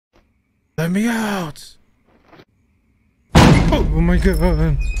Let me out! Oh my god!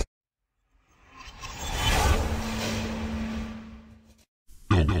 Hello.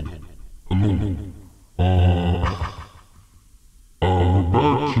 We're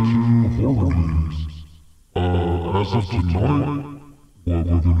back to horror games. As of tonight, what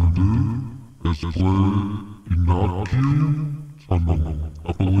we're gonna do is play Inunaki Tunnel. I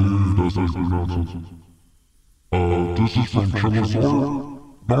believe that's how you pronounce it. This is from Chilazar.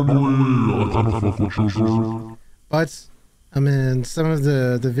 Normally, I kind of fuck with Chilazar. But, I mean, some of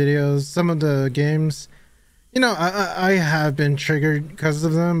the videos, some of the games, you know, I have been triggered because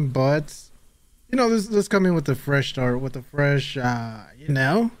of them, but, you know, let's come in with a fresh start, with a fresh, you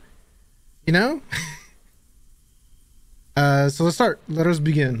know? So let's start. Let us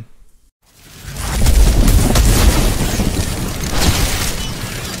begin.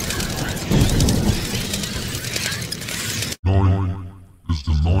 Nine is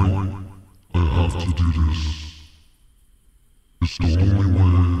the night I have to do this. It's the only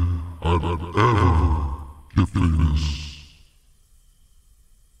way I'd ever get famous.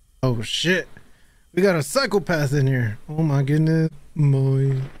 Oh shit, we got a psychopath in here. Oh my goodness,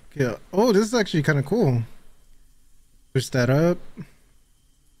 my god. Oh, this is actually kind of cool. Push that up.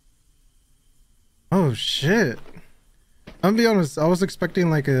 Oh shit, I'm gonna be honest, I was expecting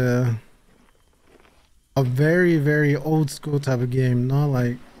like a very old school type of game,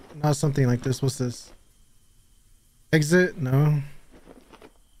 not something like this. What's this? Exit? No,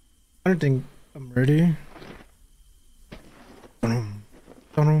 I don't think I'm ready.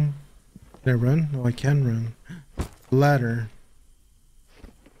 Can I run? No, I can run. Ladder.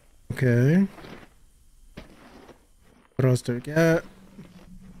 Okay. What else do we get?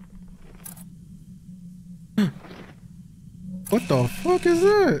 What the fuck is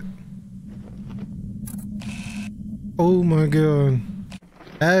that? Oh my god.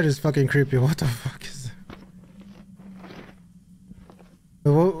 That is fucking creepy. What the fuck is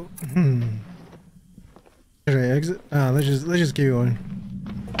that? What? Should I exit? Let's just keep going.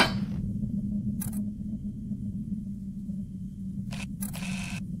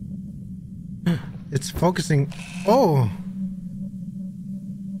 It's focusing. Oh!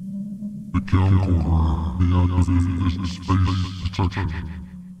 The camcorder deactivated space detection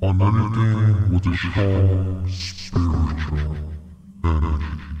on anything with a strong spiritual energy.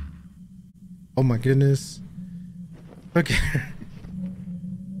 Oh my goodness. Okay.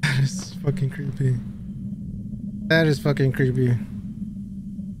 That is fucking creepy. That is fucking creepy.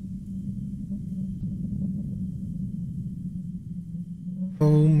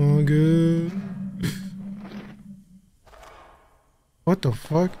 Oh my god. What the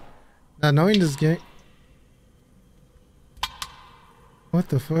fuck? Not knowing this game. What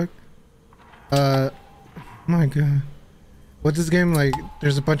the fuck? My god. What's this game like?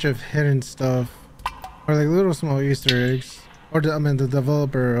 There's a bunch of hidden stuff. Or like little small Easter eggs. Or I mean the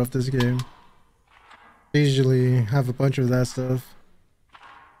developer of this game. They usually have a bunch of that stuff.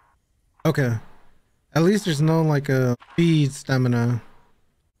 Okay. At least there's no like a speed stamina.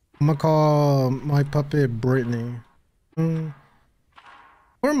 I'm gonna call my puppet Brittany.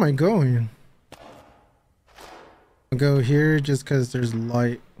 Where am I going? I'll go here just because there's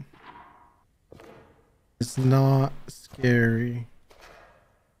light. It's not scary.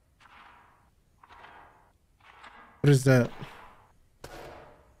 What is that?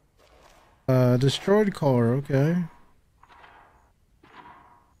 Destroyed car, okay.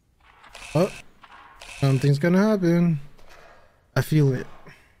 Oh, something's gonna happen. I feel it.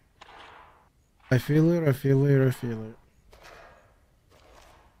 I feel it, I feel it, I feel it.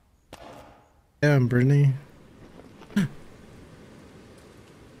 Damn, Brittany.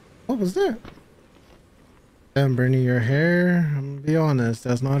 What was that? Damn, Brittany, your hair, I'm gonna be honest,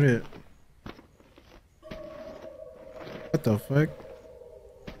 that's not it. What the fuck?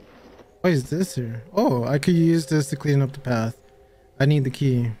 Why is this here? Oh, I could use this to clean up the path. I need the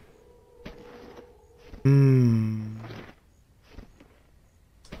key.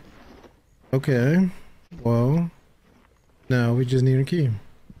 Okay. Well, now we just need a key.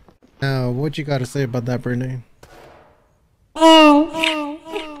 Now, what you gotta say about that, Brittany?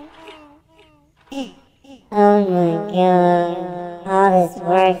 Oh my god, all this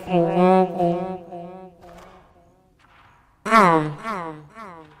work for nothing.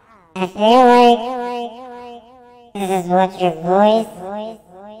 I feel like this is what your voice.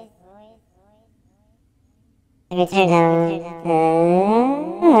 Let me turn down.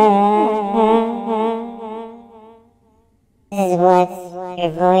 This is what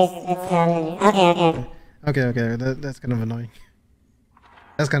your voice would sound like. Okay, that's kind of annoying.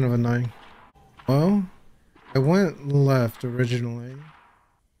 That's kind of annoying. Well, I went left originally.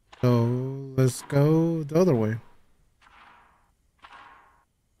 So Let's go the other way.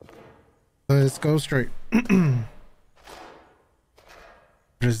 Let's go straight. What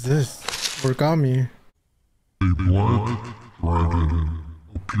is this? Origami. A black dragon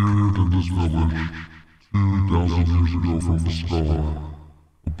appeared in this village 2,000 years ago from the sky.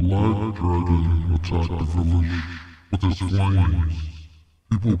 The black dragon attacked the village with its flames.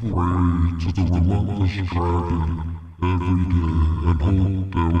 People pray to the relentless dragon every day and hope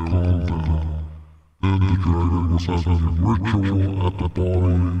they will calm down. Then the dragon was having a ritual at the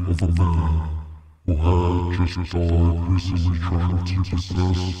body of a man who had just died recently trying to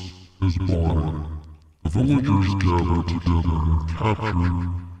possess his body. The villagers gathered together and captured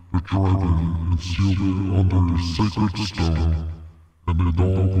the dragon and sealed it under a sacred stone, and a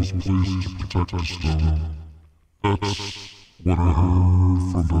dog was placed to protect the stone. That's what I heard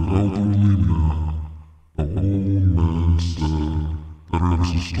from the elderly man. The old man said that it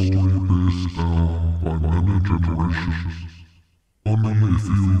is a story based down by many generations. Only if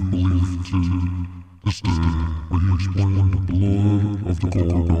you believe to this day when he explained the blood of the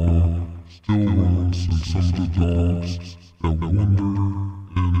Gorgon still runs in some of the dogs that wander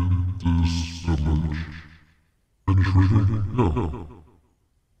in this village. Finish reading? Yeah.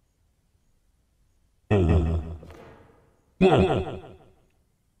 Oh. Whoa!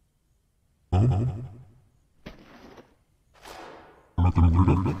 Huh? I'm not gonna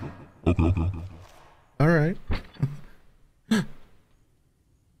read it? Okay. Alright.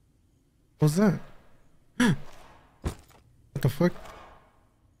 What's that? What the fuck?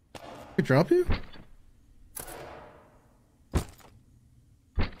 Did I drop you?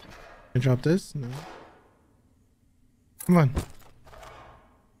 I drop this? No. Come on.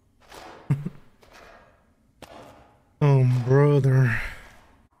 Oh, brother.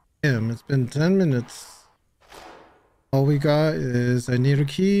 Damn, it's been 10 minutes. All we got is I need a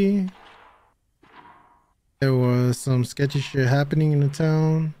key. There was some sketchy shit happening in the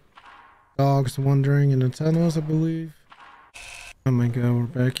town. Dogs wandering in the tunnels, I believe. Oh my god, we're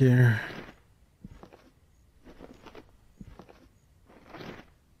back here.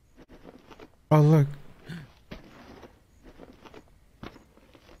 Oh, look.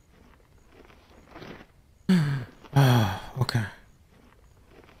 Ah, okay.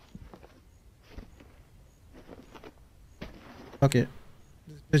 Okay.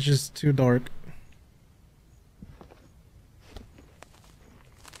 It's just too dark.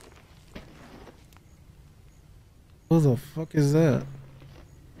 Who the fuck is that?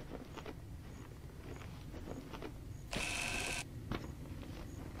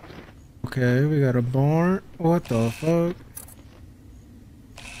 Okay, we got a barn. What the fuck?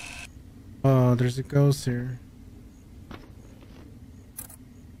 Oh, there's a ghost here.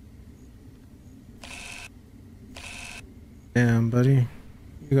 Damn, buddy.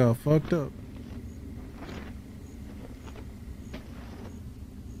 You got fucked up.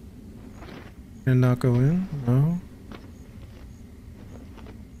 And not go in? No.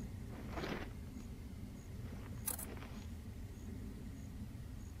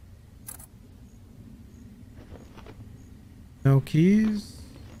 No keys?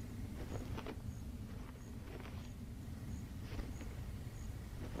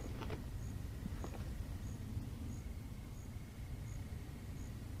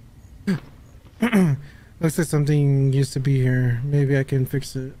 Looks like something used to be here. Maybe I can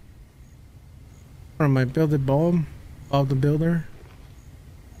fix it. From my builded Bob the Builder.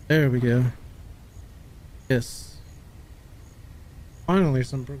 There we go. Yes. Finally,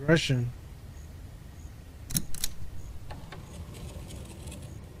 some progression.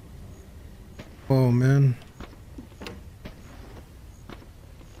 Oh man.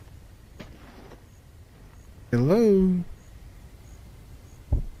 Hello.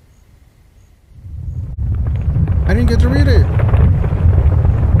 I didn't get to read it.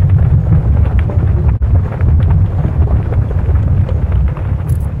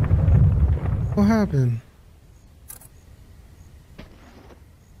 What happened?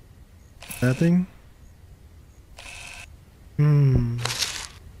 Nothing?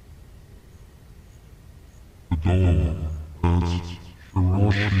 The dog at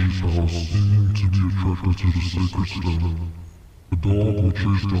Hiroshi's house seemed to be attracted to the sacred stone. The dog will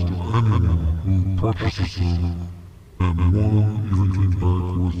chase down anyone who purchases them, and one even came back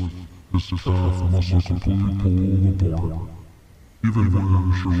with his calf muscle completely pulled apart. Even when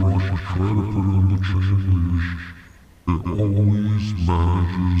Shirashi tried to put it on the chain leash, it always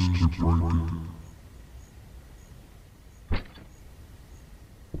manages to break it.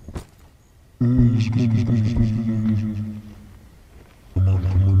 Let's go, let's go, let's go, let's go. Come on,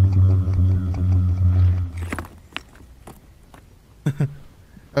 come on, come on, come on, come on, come on.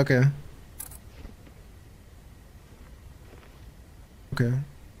 Okay. Okay.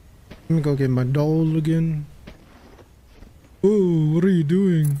 Let me go get my doll again. Oh, what are you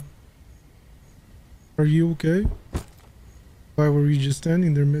doing? Are you okay? Why were you just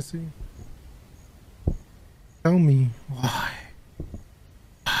standing there, Missy? Tell me why.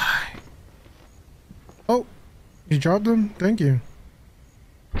 Why? Oh, you dropped them? Thank you.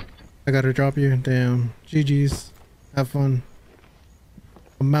 I gotta drop you. Damn. GG's. Have fun.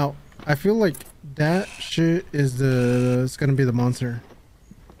 I'm out. I feel like that shit is it's gonna be the monster.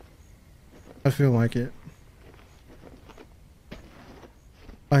 I feel like it.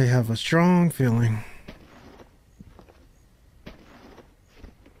 I have a strong feeling.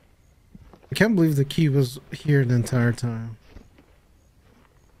 I can't believe the key was here the entire time.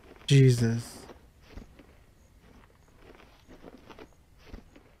 Jesus.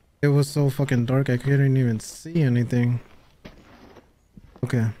 It was so fucking dark I couldn't even see anything.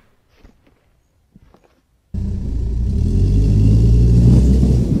 Okay.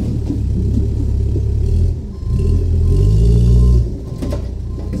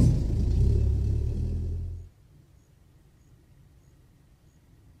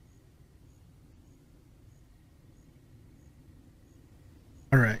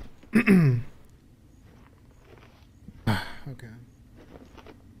 All right. Okay.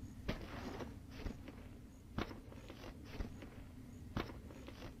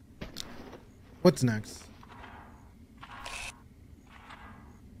 What's next?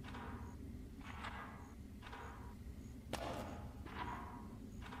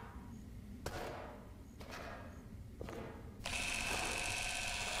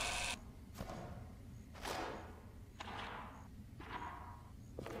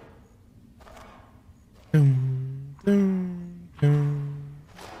 Dum, dum, dum.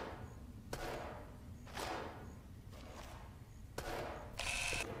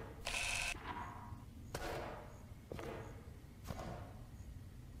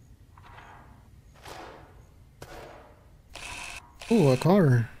 Ooh, a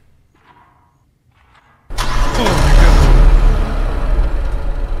car. Oh my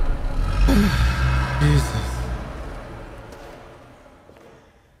god. Jesus.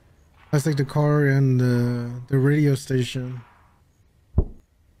 That's like the car and the radio station.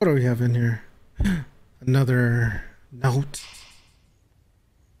 What do we have in here? Another note.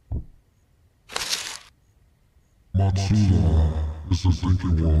 Matsuda isn't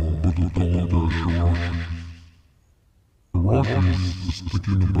thinking well with the dog as Shirashi. Shirashi is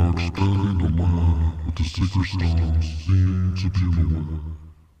thinking about expanding the land with the secret stones seen to be in the way.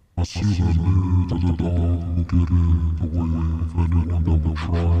 Matsuda knew that the dog will get in the way of anyone that will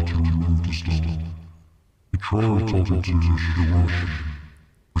try to remove the stone. He tried talking to Shirashi,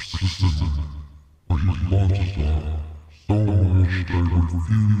 persistently, but he loved his dog so much that he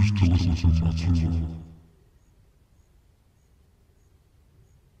refused to listen to Matsuda.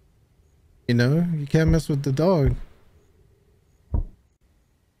 You know, you can't mess with the dog.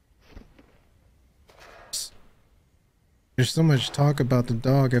 There's so much talk about the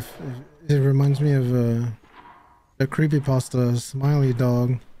dog. If it reminds me of the creepypasta smiley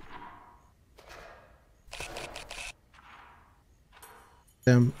dog.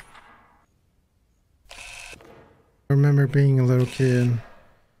 Damn. I remember being a little kid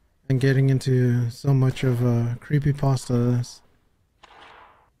and getting into so much of creepypastas.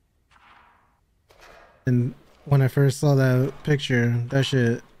 And when I first saw that picture, that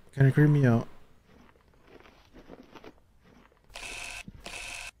shit kind of creeped me out.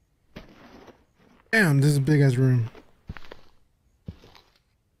 Damn, this is a big ass room.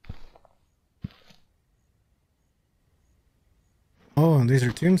 Oh, these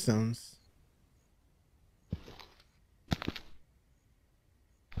are tombstones.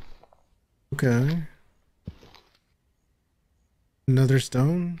 Okay. Another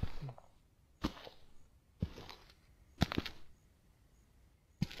stone.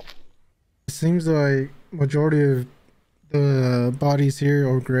 It seems like majority of the bodies here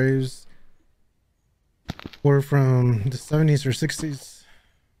or graves were from the 70s or 60s.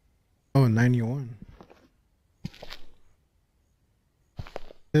 Oh, 91.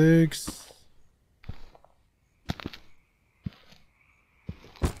 6.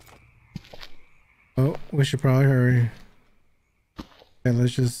 Oh, we should probably hurry. Okay,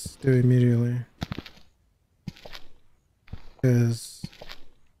 let's just do it immediately. Because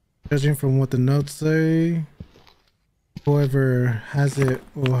judging from what the notes say, whoever has it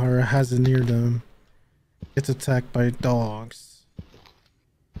or has it near them gets attacked by dogs.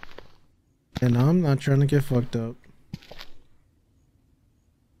 And I'm not trying to get fucked up.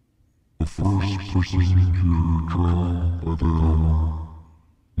 The first person here drowned by the hammer.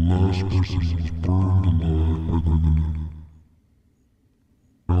 The last person was burned alive by the moon.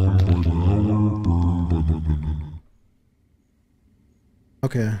 by the hour, burn by the minute.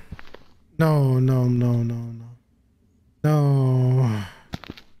 Okay. No, no, no, no, no. No.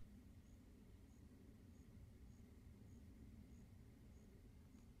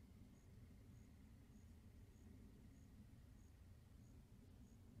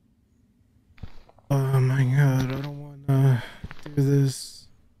 Oh my god, I don't wanna do this.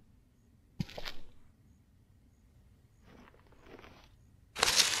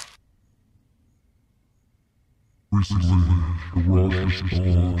 Recently, the rush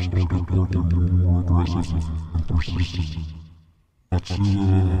storms started working more aggressively and persistently. Matsuda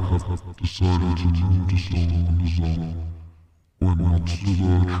have decided to move the stone in the zone. When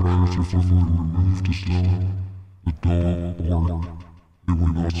Matsuda tried to firmly remove the stone, the dog barked. It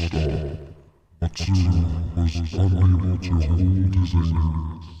would not stop. Matsuda was unable to hold his anger.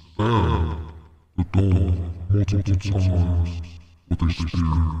 Then, the dog, multiple times, with a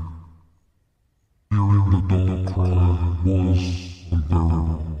spear. Hearing the dog cry was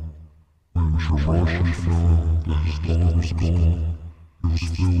unbearable. When Shirashi found that his dog was gone, he was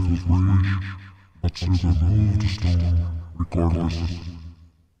filled with rage. Matsuda moved the stone, regardless.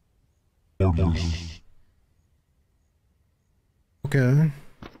 Okay.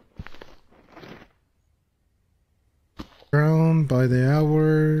 Drown by the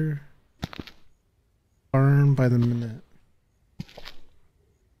hour, burn by the minute.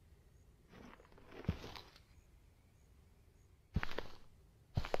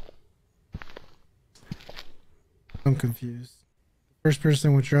 I'm confused. The first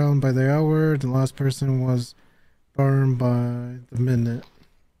person was drowned by the hour, the last person was burned by the minute.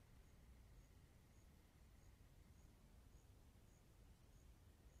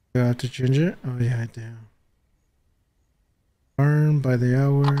 Do I have to change it? Oh yeah, I do. Burn by the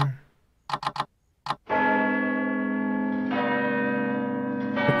hour.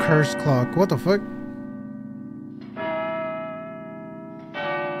 The curse clock. What the fuck?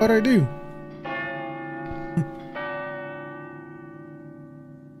 What'd I do?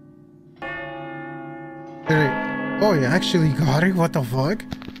 Oh, you actually got it? What the fuck?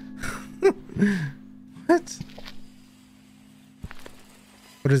 What?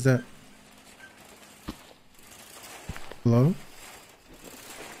 What is that? Hello?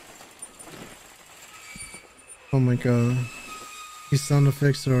 Oh my god. These sound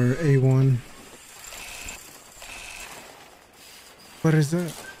effects are A1. What is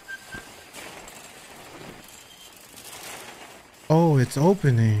that? Oh, it's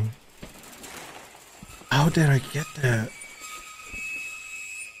opening. How did I get that?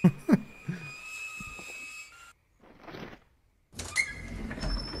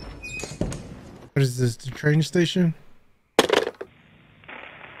 What is this? The train station?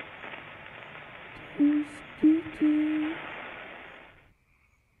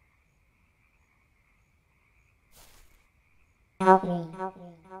 Help me, help me,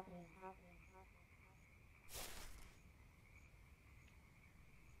 help me, help me.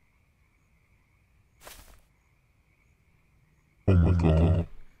 Oh my god.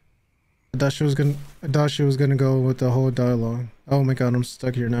 I thought she was gonna go with the whole dialogue. Oh my god, I'm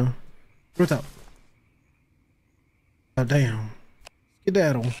stuck here now. What's up? Oh damn.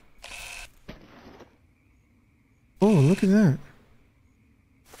 Skedaddle. Oh, look at that.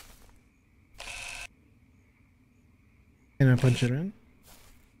 Can I punch it in?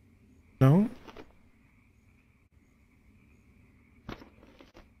 No?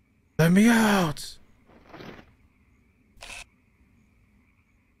 Let me out!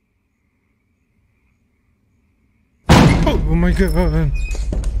 Oh my god!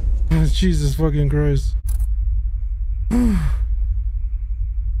 Oh, Jesus fucking Christ. Oh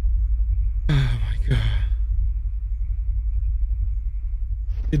my god.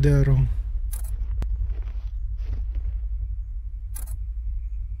 Skedaddle.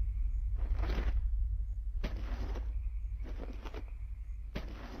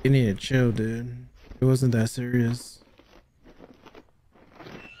 You need to chill, dude. It wasn't that serious.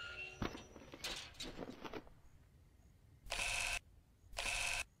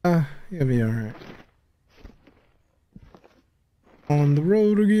 You'll be alright. On the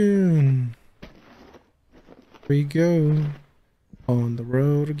road again. Here we go. On the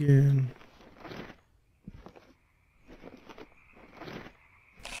road again.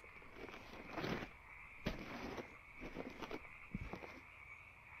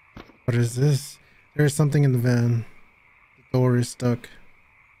 What is this? There's something in the van. The door is stuck.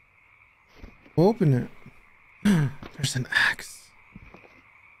 Open it. There's an axe.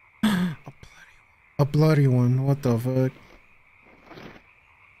 A bloody one. What the fuck?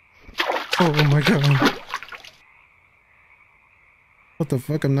 Oh my god. What the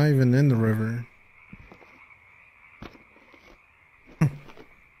fuck? I'm not even in the river.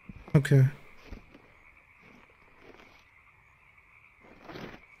 Okay.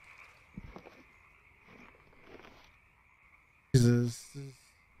 Jesus, this is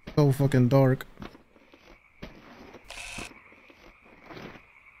so fucking dark.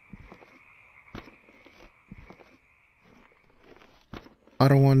 I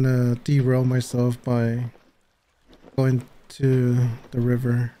don't want to derail myself by going to the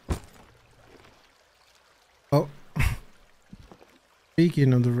river. Oh,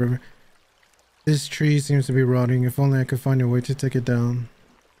 speaking of the river, this tree seems to be rotting. If only I could find a way to take it down.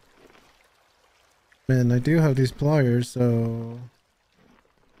 Man, I do have these pliers, so...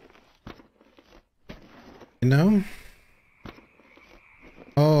 You know?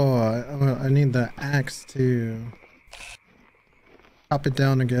 Oh, I need the axe to chop it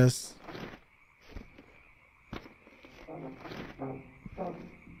down, I guess.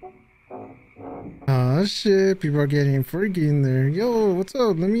 Ah, shit, people are getting freaky in there. Yo, what's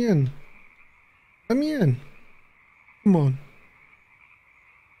up? Let me in. Let me in. Come on.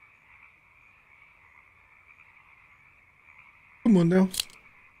 Come on now.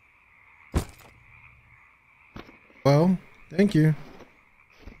 Well, thank you.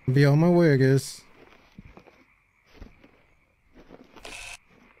 I'll be on my way, I guess.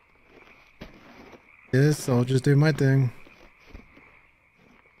 Yes, I'll just do my thing.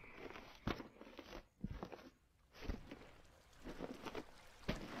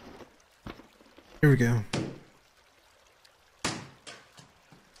 Here we go.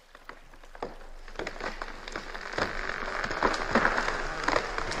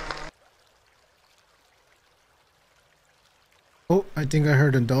 Oh, I think I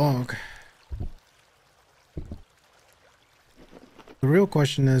heard a dog. The real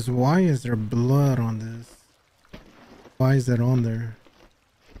question is, why is there blood on this? Why is that on there?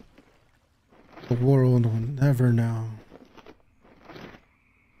 The world will never know.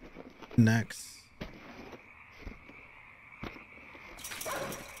 Next.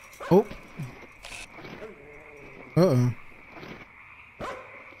 Oh. Uh-oh.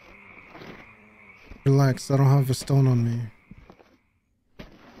 Relax, I don't have a stone on me. I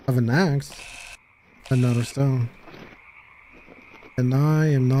have an axe, but not a stone. And I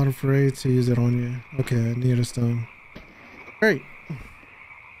am not afraid to use it on you. Okay, I need a stone. Great.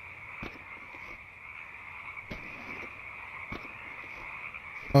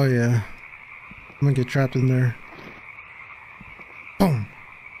 Oh yeah. I'm gonna get trapped in there. Boom.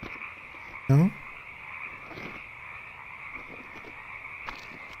 No?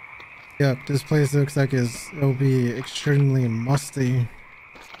 Yep, this place looks like it'll be extremely musty.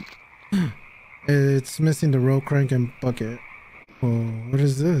 It's missing the rope crank and bucket. Oh, what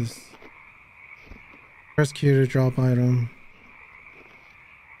is this? Press Q to drop item.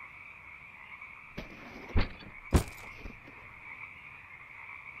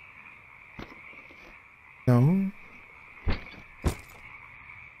 No?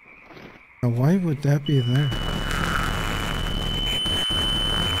 Now why would that be there?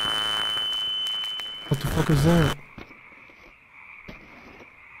 What the fuck is that?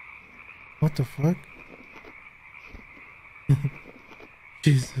 What the fuck?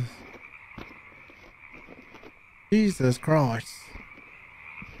 Jesus. Jesus Christ.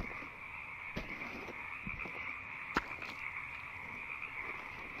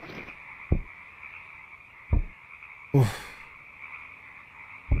 Oof.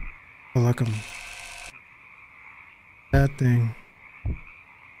 I like him. That thing.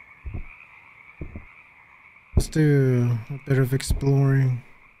 Let's do a bit of exploring.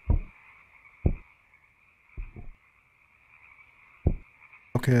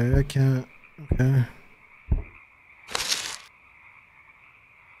 Okay, I can't. Okay.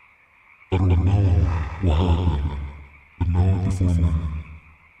 I don't know what happened, but now before me,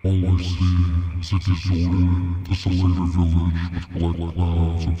 all I see is a deserted, desolated village with black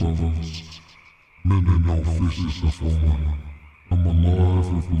clouds above us. Men and all faces have fallen. I'm alive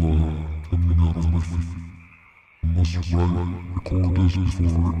with blood coming out of my feet. I must record this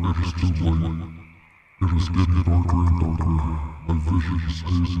before it is too late. It is getting darker and darker. My vision is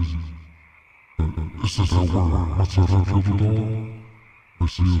hazy. Is this how we're outside I killed it all? I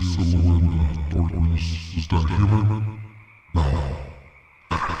see a silhouette in the darkness. Is that human? No.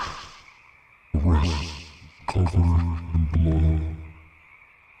 The rest is covered in blood.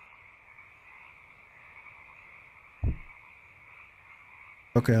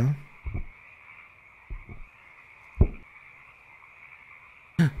 Okay.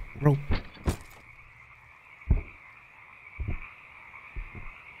 Rope.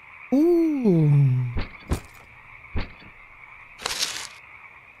 Ooh.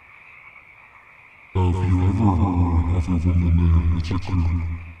 woman there, it's like you.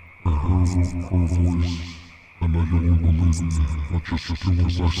 I heard her voice, and I know you won't believe me. I just do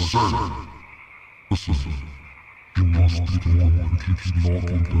as I say. Listen, she must be the one who keeps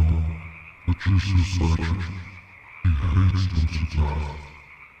knocking down the juicy section. She hates them to death.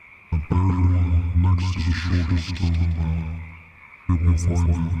 The buried one next to the shortest stone now. You will find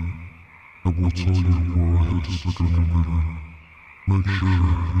it. I will tell you where I head to stick it in later. Make sure you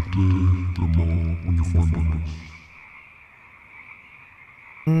dig them all when you find them.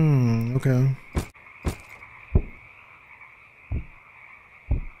 Okay.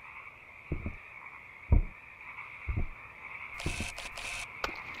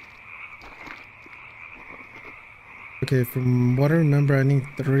 Okay, from what I remember, I need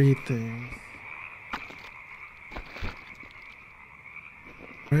 3 things.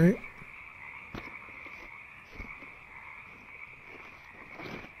 Right?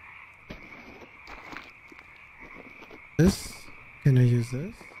 This? Can I use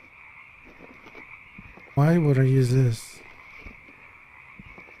this? Why would I use this?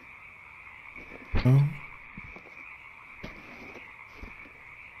 No?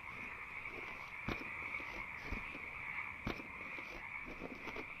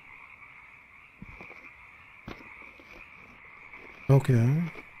 Okay.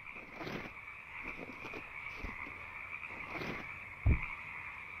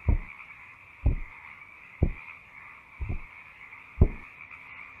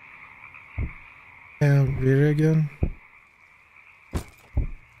 Yeah, read it again.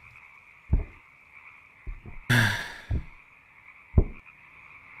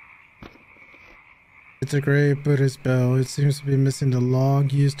 It's a great Buddhist bell. It seems to be missing the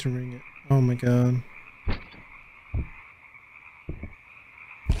log used to ring it. Oh my god.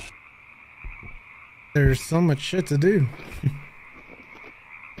 There's so much shit to do.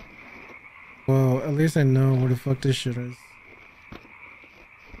 Well, at least I know where the fuck this shit is.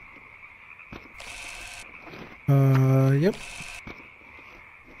 Yep.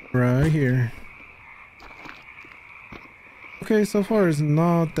 Right here. Okay, so far it's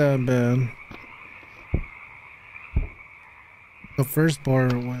not that bad. The first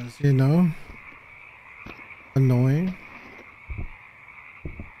part was, you know, annoying.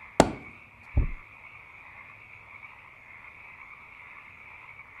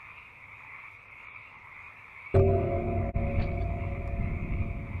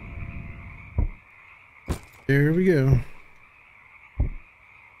 There we go.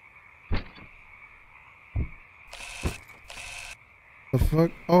 The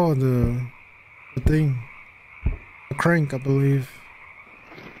fuck? Oh, the thing. The crank, I believe.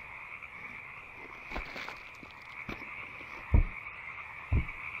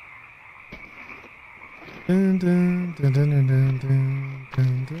 Dun, dun, dun, dun, dun, dun, dun,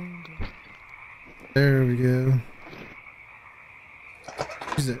 dun, dun. There we go.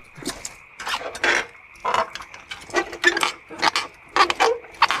 Use it.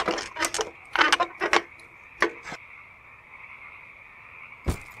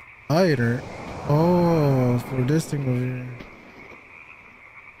 Lighter. Oh, for this thing over here.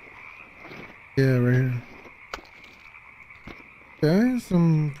 Yeah, right here. Okay,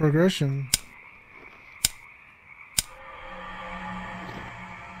 some progression.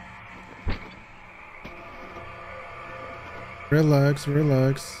 Relax,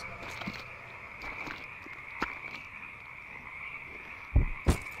 relax.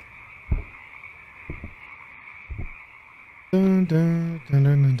 Dun, dun, dun,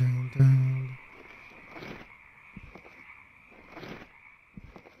 dun, dun, dun, dun.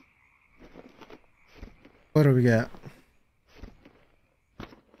 What do we got?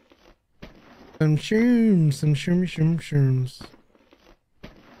 Some shrooms, some shrooms.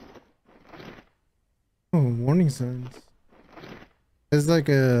 Oh, warning signs. It's like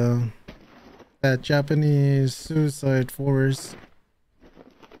that Japanese suicide forest.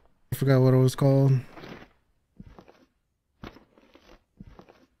 I forgot what it was called.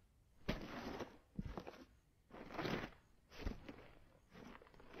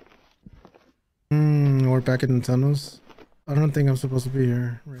 We're back in the tunnels. I don't think I'm supposed to be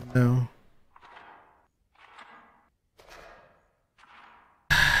here right now.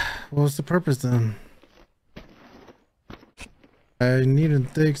 What's the purpose then? I need to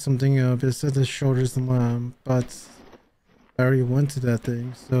dig something up. It said the shoulders the lamb, but I already went to that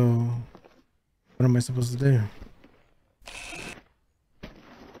thing, so what am I supposed to do?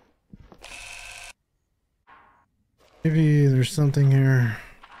 Maybe there's something here.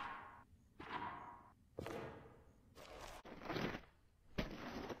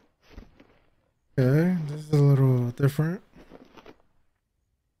 Okay, this is a little different.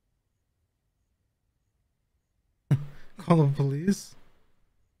 Call the police?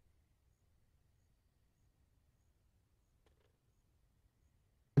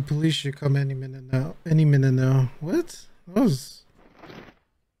 The police should come any minute now. Any minute now. What? That was...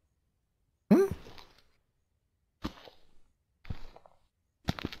 Huh?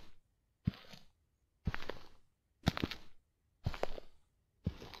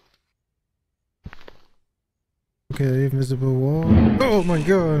 Okay, invisible wall. Oh my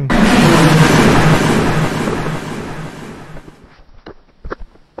god!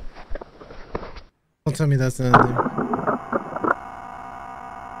 Don't tell me that's the ending.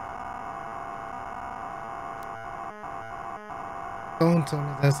 Don't tell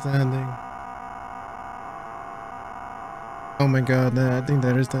me that's the ending. Oh my god, I think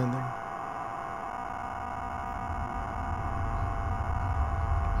that is the ending.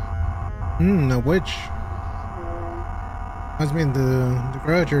 A witch. Must mean the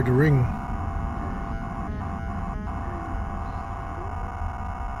garage or the ring.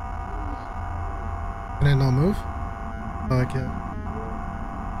 Can I not move? Oh, I can't.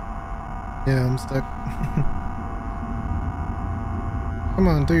 Yeah, I'm stuck. Come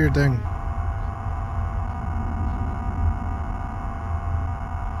on, do your thing.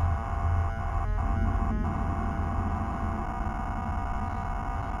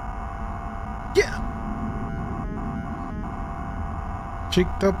 Yeah!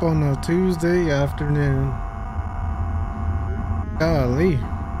 Cheeked up on a Tuesday afternoon. Golly.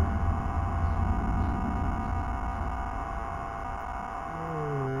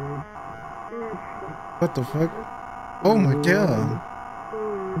 What the fuck? Oh my god.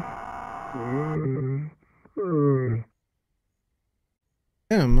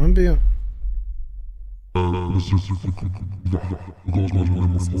 Damn, I'm being... This is because my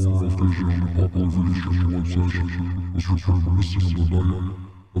name of 4 occasionally popular video streaming website was reported missing on the night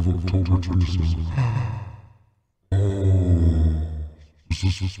of October 27th. Oh, is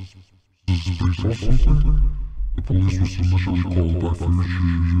this based off something? The police was initially called by three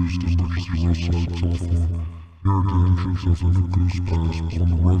used emergency roadside telephone near the entrance of Inunaki's Pass, but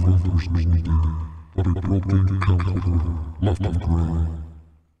on arrival there was no one there, but a broken camcorder left on the ground.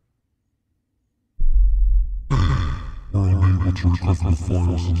 We're unable to recover the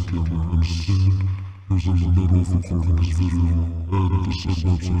files on the camera, and soon he was in the middle of recording his video and the said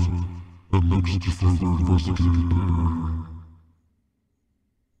website, and next to further investigating the area.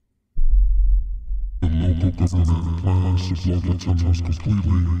 The local government plans to block the tunnels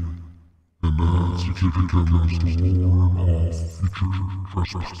completely and add security cameras to warn off future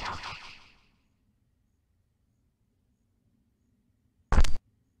trespassers.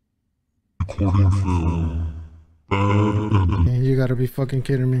 Recording failed. Bad ending. You gotta be fucking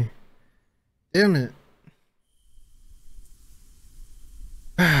kidding me. Damn it.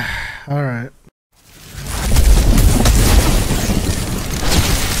 Alright.